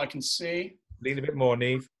good from what I can see. Lean a bit more,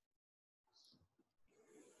 Neve.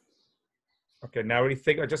 Okay, now really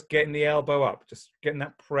think about just getting the elbow up, just getting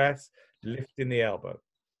that press, lifting the elbow.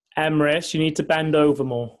 Emrys, you need to bend over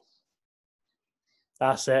more.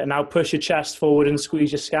 That's it. Now push your chest forward and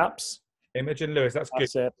squeeze your scaps. Imogen Lewis, that's good.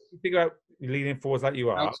 That's it. Think about leaning forwards like you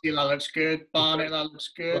are. That looks good. Barnett, that looks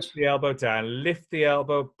good. Push the elbow down, lift the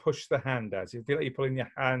elbow, push the hand down. So you feel like you're pulling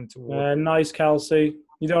your hand towards. Nice, Kelsey.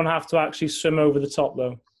 You don't have to actually swim over the top,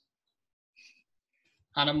 though.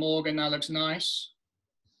 Hannah Morgan, that looks nice.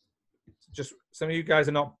 Just some of you guys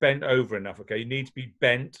are not bent over enough, okay? You need to be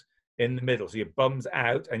bent in the middle. So your bum's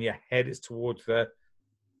out and your head is towards the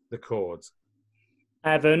cords.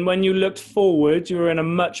 Evan, when you looked forward, you were in a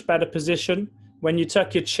much better position. When you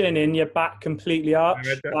tuck your chin in, your back completely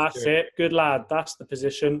arched. That's it. Good lad. That's the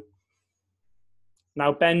position.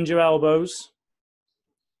 Now bend your elbows.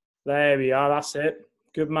 There we are. That's it.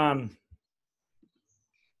 Good man.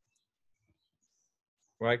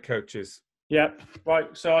 Right, coaches. Yep.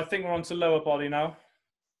 Right. So I think we're on to lower body now.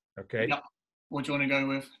 Okay. Yep. What do you want to go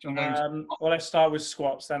with? Well, let's start with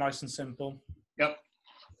squats. They're nice and simple. Yep.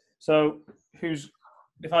 So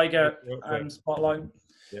if I get spotlight.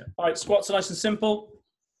 Yeah. All right, squats are nice and simple.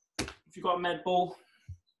 If you've got a med ball,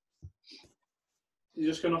 You're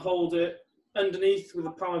just going to hold it underneath with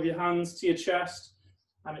the palm of your hands to your chest,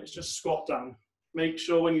 and it's just squat down. Make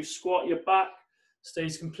sure when you squat, your back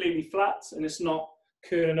stays completely flat and it's not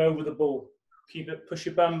curling over the ball. Keep it, push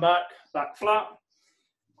your bum back flat.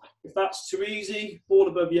 If that's too easy, ball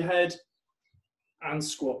above your head and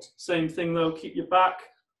squat. Same thing though, keep your back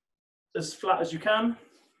as flat as you can.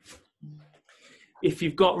 If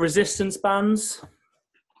you've got resistance bands,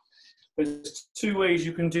 there's two ways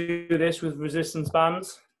you can do this with resistance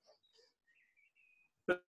bands.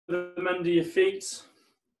 Put them under your feet,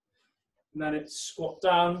 and then it's squat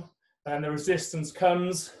down, and the resistance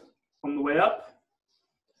comes on the way up.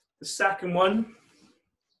 The second one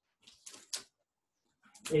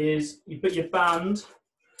is you put your band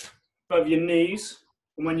above your knees,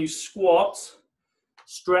 and when you squat,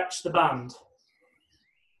 stretch the band.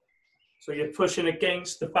 So you're pushing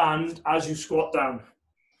against the band as you squat down.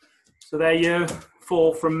 So there you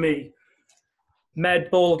four from me.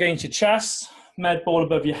 Med ball against your chest, med ball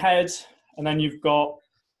above your head, and then you've got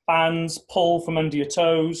bands, pull from under your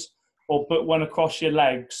toes, or put one across your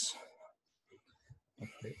legs.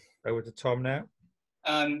 Okay. Over to Tom now.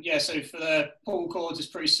 Yeah, so for the pull cords, it's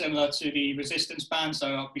pretty similar to the resistance band.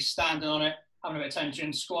 So I'll be standing on it, having a bit of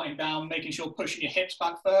tension, squatting down, making sure pushing your hips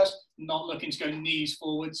back first, not looking to go knees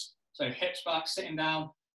forwards. So hips back, sitting down,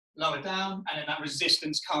 lower down, and then that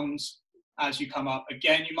resistance comes as you come up.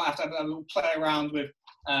 Again, you might have to have a little play around with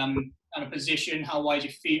kind of position, how wide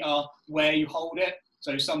your feet are, where you hold it.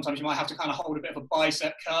 So sometimes you might have to kind of hold a bit of a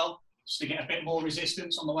bicep curl just to get a bit more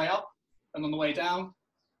resistance on the way up and on the way down.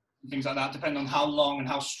 And things like that, depending on how long and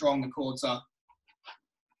how strong the cords are.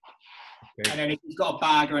 Okay. And then if you've got a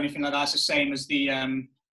bag or anything like that, it's the same as the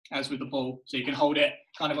as with the ball. So you can hold it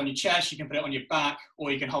kind of on your chest, you can put it on your back,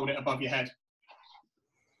 or you can hold it above your head.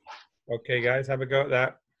 Okay, guys, have a go at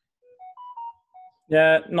that.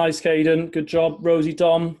 Yeah, nice, Caden. Good job. Rosie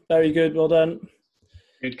Dom, very good. Well done.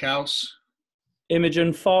 Good, Kels.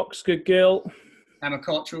 Imogen Fox, good girl. Emma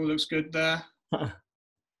Cottrell looks good there.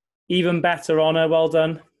 Even better, Honor. Well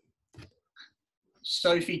done.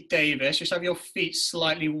 Sophie Davis, just have your feet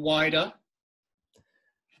slightly wider.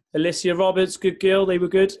 Alicia Roberts, good girl. They were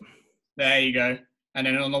good. There you go. And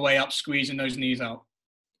then on the way up, squeezing those knees out.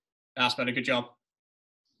 That's better. Good job.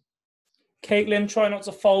 Caitlin, try not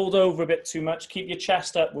to fold over a bit too much. Keep your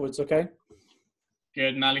chest upwards, okay?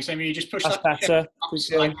 Good, Mally. So you just push That's that better. up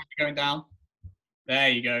slightly going down. There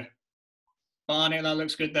you go. Barney, that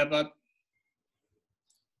looks good there, bud.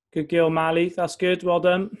 Good girl, Mally. That's good. Well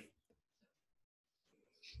done.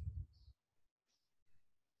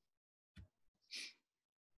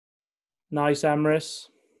 Nice, Amris.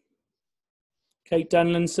 Kate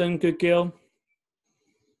Dunlinson, good girl.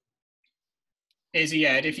 Izzy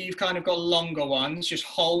Ed, if you've kind of got longer ones, just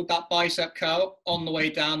hold that bicep curl on the way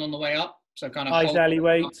down, on the way up. So kind of nice, Ellie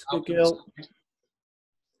Waite, good girl.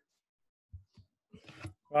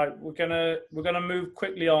 Right, we're gonna move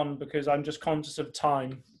quickly on because I'm just conscious of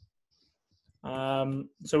time.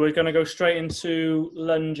 So we're gonna go straight into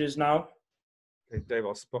lunges now. Okay, Dave,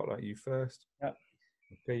 I'll spotlight you first. Yeah.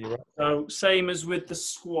 Okay, you're up. So same as with the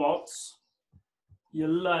squats, you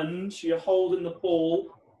lunge, you're holding the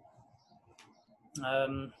ball.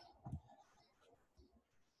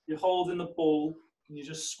 You're holding the ball and you're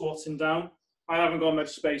just squatting down. I haven't got much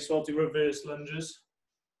space, so I'll do reverse lunges.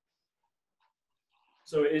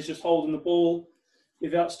 So it is just holding the ball.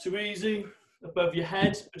 If that's too easy, above your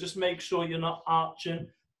head, but just make sure you're not arching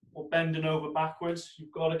or bending over backwards.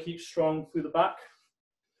 You've got to keep strong through the back.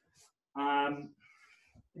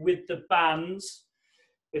 With the bands,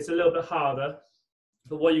 it's a little bit harder.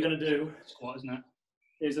 But what you're going to do squat, isn't it?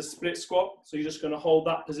 Is a split squat. So you're just going to hold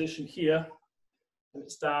that position here, and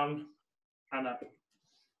it's down and up.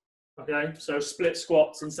 Okay, so split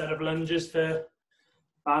squats instead of lunges for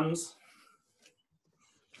bands.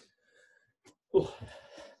 Ooh.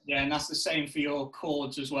 Yeah, and that's the same for your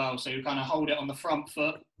cords as well. So you kind of hold it on the front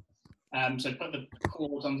foot. So put the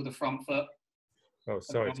cords under the front foot. Oh,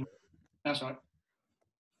 sorry. That's right.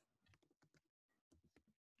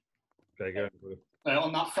 There you go. So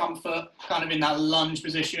on that front foot, kind of in that lunge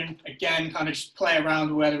position. Again, kind of just play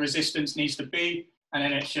around where the resistance needs to be. And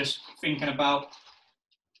then it's just thinking about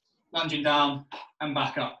lunging down and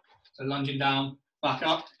back up. So lunging down, back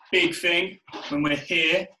up. Big thing, when we're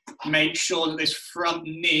here, make sure that this front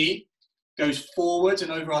knee goes forwards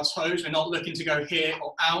and over our toes. We're not looking to go here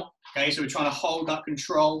or out. Okay, so we're trying to hold that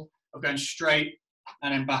control of going straight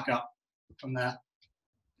and then back up from there.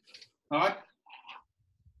 All right.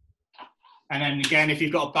 And then again, if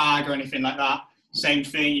you've got a bag or anything like that, same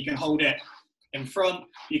thing, you can hold it in front.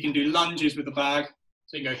 You can do lunges with the bag.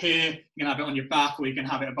 So you can go here, you can have it on your back, or you can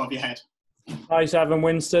have it above your head. Nice, Evan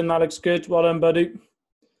Winston. That looks good. Well done, buddy.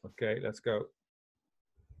 Okay, let's go.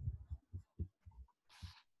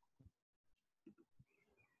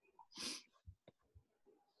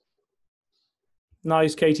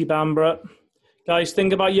 Nice, Katie Bamborough. Guys,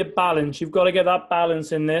 think about your balance. You've got to get that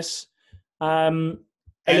balance in this. Alicia,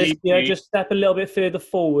 LED. just step a little bit further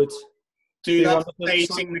forward. Do you that want to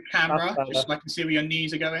facing the camera, That's just so I can see where your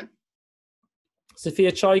knees are going.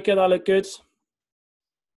 Sophia Chaika, that looked good.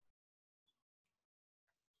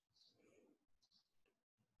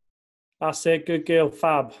 That's it. Good girl.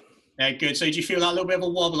 Fab. Yeah, good. So do you feel that little bit of a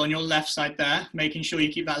wobble on your left side there? Making sure you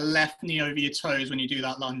keep that left knee over your toes when you do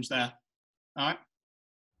that lunge there. All right.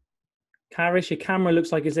 Karis, your camera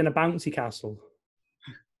looks like it's in a bouncy castle.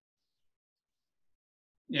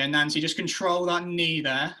 Yeah, Nancy, just control that knee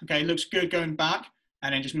there. Okay, looks good going back.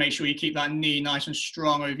 And then just make sure you keep that knee nice and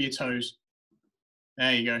strong over your toes.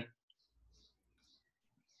 There you go.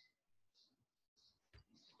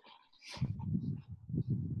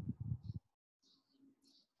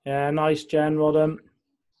 Yeah, nice, Jen. Well done.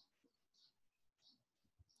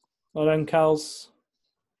 Well done, Kels.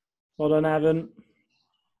 Well done, Evan.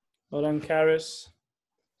 Well done, Karis.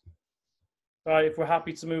 Right, if we're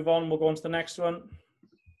happy to move on, we'll go on to the next one.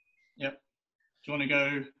 Yep. Do you want to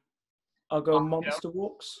go? I'll go monster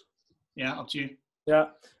walks. Yeah, up to you. Yeah.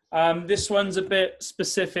 This one's a bit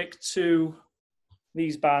specific to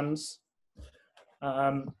these bands.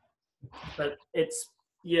 But it's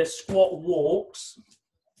your squat walks.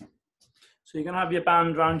 So you're going to have your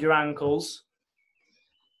band around your ankles.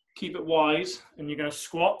 Keep it wide, and you're going to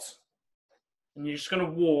squat. And you're just going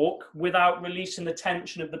to walk without releasing the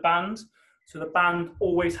tension of the band. So the band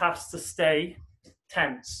always has to stay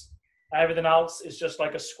tense. Everything else is just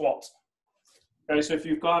like a squat. Okay, so if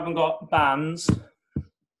you haven't got bands,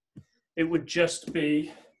 it would just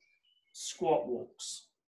be squat walks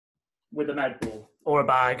with a med ball or a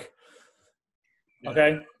bag.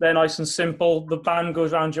 Okay, they're nice and simple. The band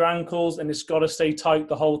goes around your ankles and it's got to stay tight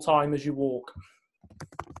the whole time as you walk.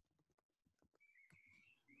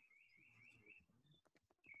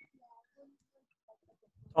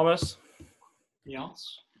 Thomas?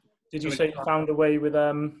 Yes. Did you say you found a way with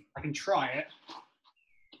I can try it.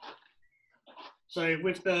 So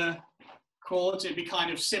with the quads, it'd be kind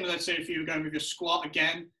of similar to if you were going with your squat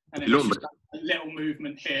again, and then it's just a little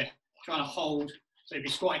movement here, trying to hold. So you'd be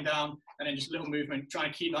squatting down, and then just a little movement, trying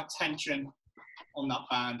to keep that tension on that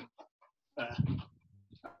band there.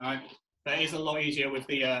 All right. But it is a lot easier with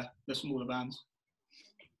the smaller bands.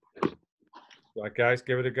 Right, guys,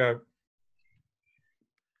 give it a go.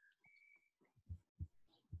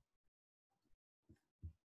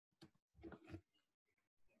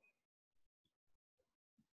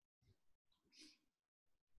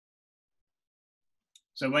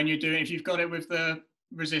 So when you're doing, if you've got it with the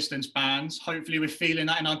resistance bands, hopefully we're feeling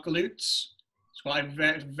that in our glutes. It's quite a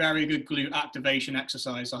very, very good glute activation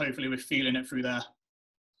exercise. So hopefully we're feeling it through there.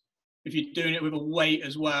 If you're doing it with a weight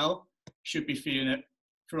as well, you should be feeling it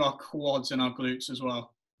through our quads and our glutes as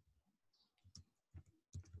well.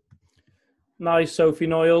 nice, Sophie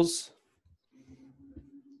Noyles.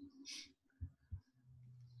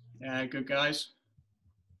 Yeah, good guys.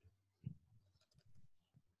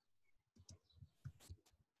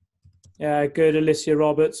 Yeah, good, Alicia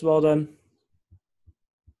Roberts. Well done.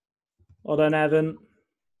 Well done, Evan.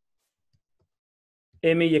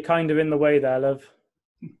 Imi, you're kind of in the way there, love.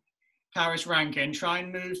 Paris Rankin, try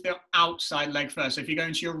and move the outside leg first. So if you're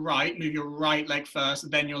going to your right, move your right leg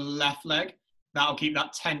first, then your left leg. That'll keep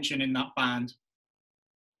that tension in that band.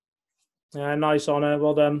 Yeah, nice on her.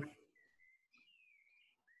 Well done.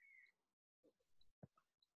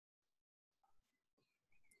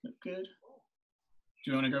 Look good.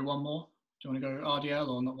 Do you want to go one more? Do you want to go RDL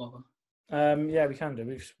or not bother? Yeah, we can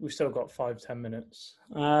do. We've still got 5-10 minutes.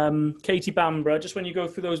 Katie Bamborough, just when you go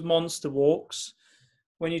through those monster walks,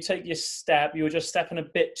 when you take your step, you're just stepping a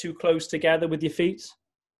bit too close together with your feet.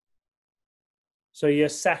 So your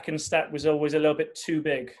second step was always a little bit too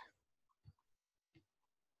big.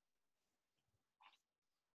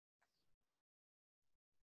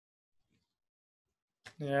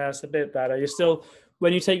 Yeah, it's a bit better. You're still,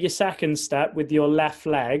 when you take your second step with your left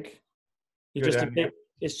leg, you're Good, just a Andy. bit,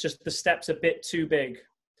 it's just the step's a bit too big.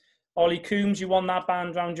 Ollie Coombs, you want that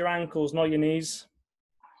band around your ankles, not your knees.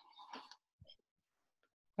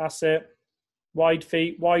 That's it. Wide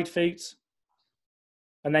feet, wide feet.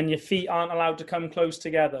 And then your feet aren't allowed to come close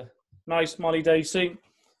together. Nice, Molly Dacey.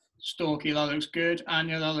 Storky, that looks good.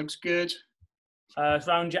 Anya, that looks good. It's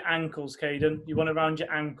around your ankles, Caden. You want it around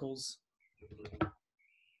your ankles.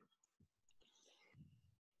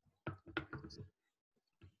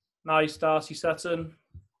 Nice, Darcy Sutton.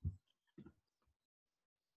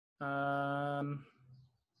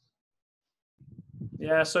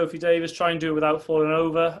 Yeah, Sophie Davis, try and do it without falling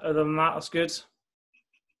over. Other than that, that's good.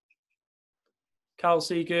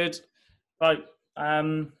 Kelsey, good. Right,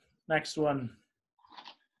 next one.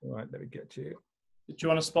 All right, let me get you. Do you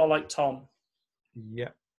want to spotlight Tom? Yeah.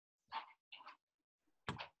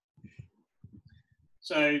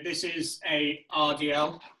 So this is a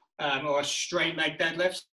RDL or a straight leg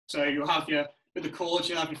deadlift. So you'll have with the cords,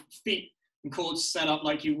 you'll have your feet and cords set up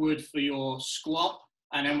like you would for your squat.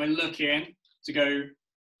 And then we're looking to go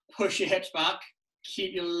push your hips back,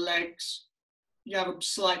 keep your legs, you have a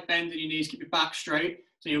slight bend in your knees, keep your back straight.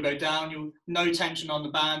 So you'll go down, no tension on the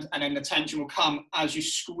band, and then the tension will come as you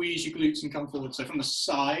squeeze your glutes and come forward. So from the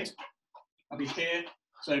side, I'll be here.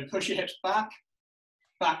 So push your hips back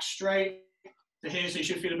straight to here. So you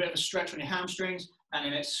should feel a bit of a stretch on your hamstrings, and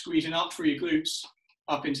then it's squeezing up through your glutes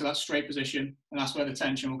up into that straight position, and that's where the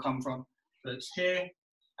tension will come from. So it's here,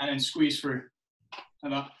 and then squeeze through.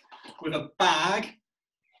 And up. With a bag,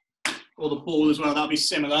 or the ball as well, that'll be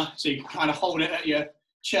similar. So you can kind of hold it at your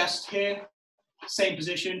chest here. Same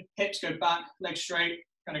position, hips go back, legs straight,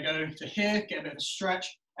 kind of go to here, get a bit of a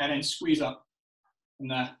stretch, and then squeeze up from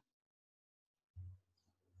there.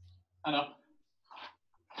 And up.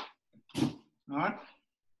 All right.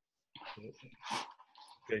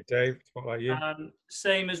 Okay, Dave, what about you?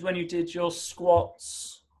 Same as when you did your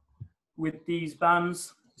squats with these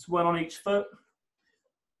bands. It's one on each foot.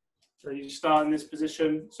 So you start in this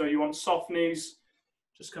position. So you want soft knees,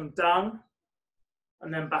 just come down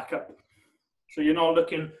and then back up. So you're not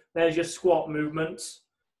looking, there's your squat movements.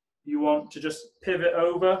 You want to just pivot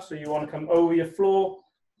over. So you want to come over your floor.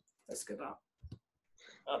 Let's get that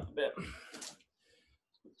up a bit.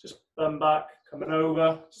 Just bum back, coming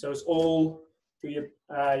over. So it's all through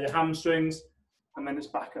your hamstrings, and then it's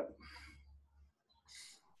back up.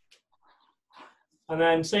 And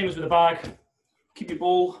then same as with the bag, keep your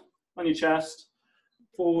ball on your chest,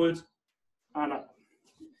 forward and up.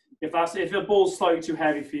 If your ball's slightly too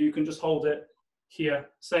heavy for you, you can just hold it here,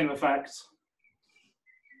 same effect.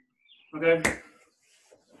 Okay.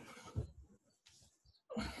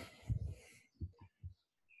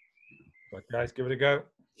 Right, guys, give it a go.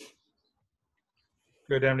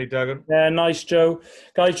 Good, Emily Duggan. Yeah, nice, Joe.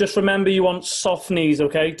 Guys, just remember you want soft knees,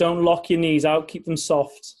 okay? Don't lock your knees out, keep them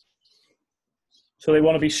soft. So they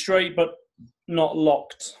want to be straight, but not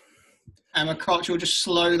locked. Emma Cox, you'll just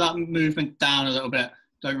slow that movement down a little bit.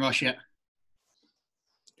 Don't rush it.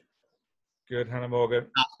 Good, Hannah Morgan.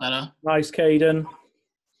 That's better. Nice, Caden.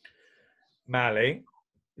 Mally,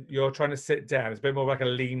 you're trying to sit down. It's a bit more like a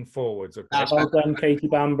lean forwards. Okay? That's Well done, Katie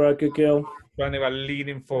Bamber. Good girl. Trying to about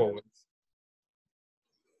leaning forwards.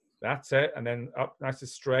 That's it. And then up nice and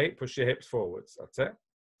straight. Push your hips forwards. That's it.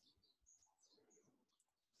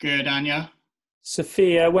 Good, Anya.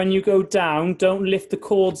 Sophia, when you go down, don't lift the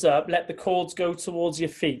cords up. Let the cords go towards your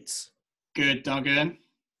feet. Good, Duggan.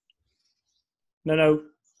 No.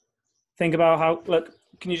 Think about how, look,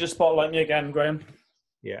 can you just spotlight me again, Graham?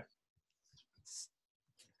 Yeah.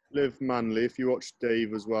 Liv Manley, if you watch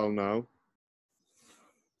Dave as well now.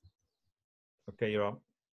 Okay, you're on.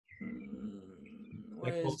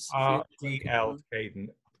 Where's RDL, Caden.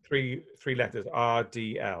 Three letters,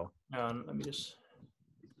 RDL. Hang on, let me just...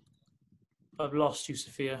 I've lost you,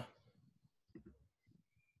 Sophia.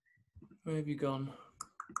 Where have you gone?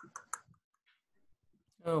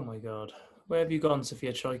 Oh my God. Where have you gone,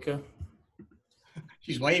 Sophia Choika?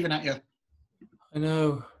 She's waving at you. I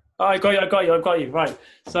know. Oh, I got you. Right.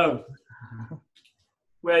 So,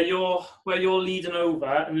 where you're leading over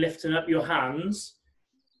and lifting up your hands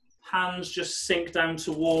just sink down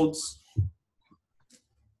towards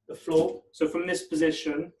the floor. So from this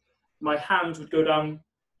position, my hands would go down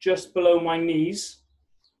just below my knees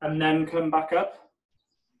and then come back up.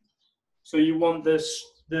 So you want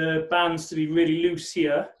the bands to be really loose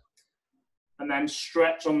here and then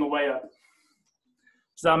stretch on the way up.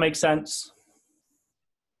 Does that make sense?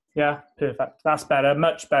 Yeah, perfect. That's better.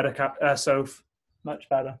 Much better, Soph. Much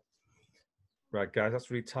better. Right, guys, that's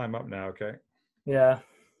really time up now, okay? Yeah.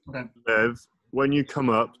 Okay. Liv, when you come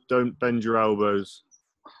up, don't bend your elbows.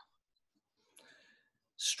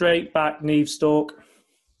 Straight back, knee stalk.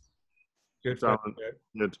 Good. Down. Good.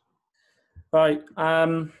 Good. Right.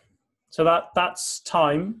 So that's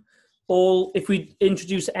time. If we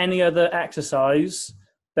introduce any other exercise,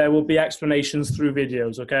 there will be explanations through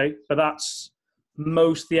videos, okay? But that's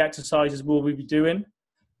most of the exercises we'll be doing.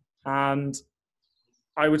 And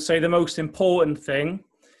I would say the most important thing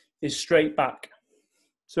is straight back.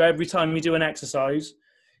 So every time you do an exercise,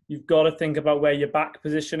 you've got to think about where your back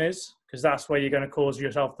position is, because that's where you're going to cause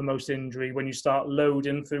yourself the most injury when you start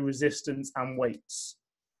loading through resistance and weights.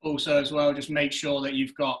 Also as well, just make sure that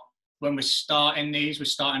you've got, when we're starting these, we're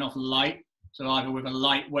starting off light. So either with a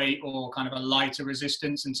lightweight or kind of a lighter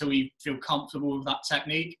resistance until you feel comfortable with that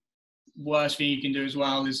technique. Worst thing you can do as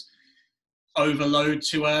well is overload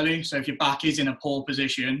too early. So if your back is in a poor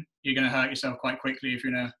position, you're going to hurt yourself quite quickly if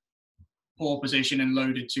you're in a poor position and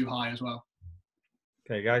loaded too high as well.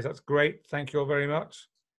 Okay, guys, that's great. Thank you all very much.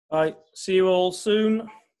 Right, see you all soon.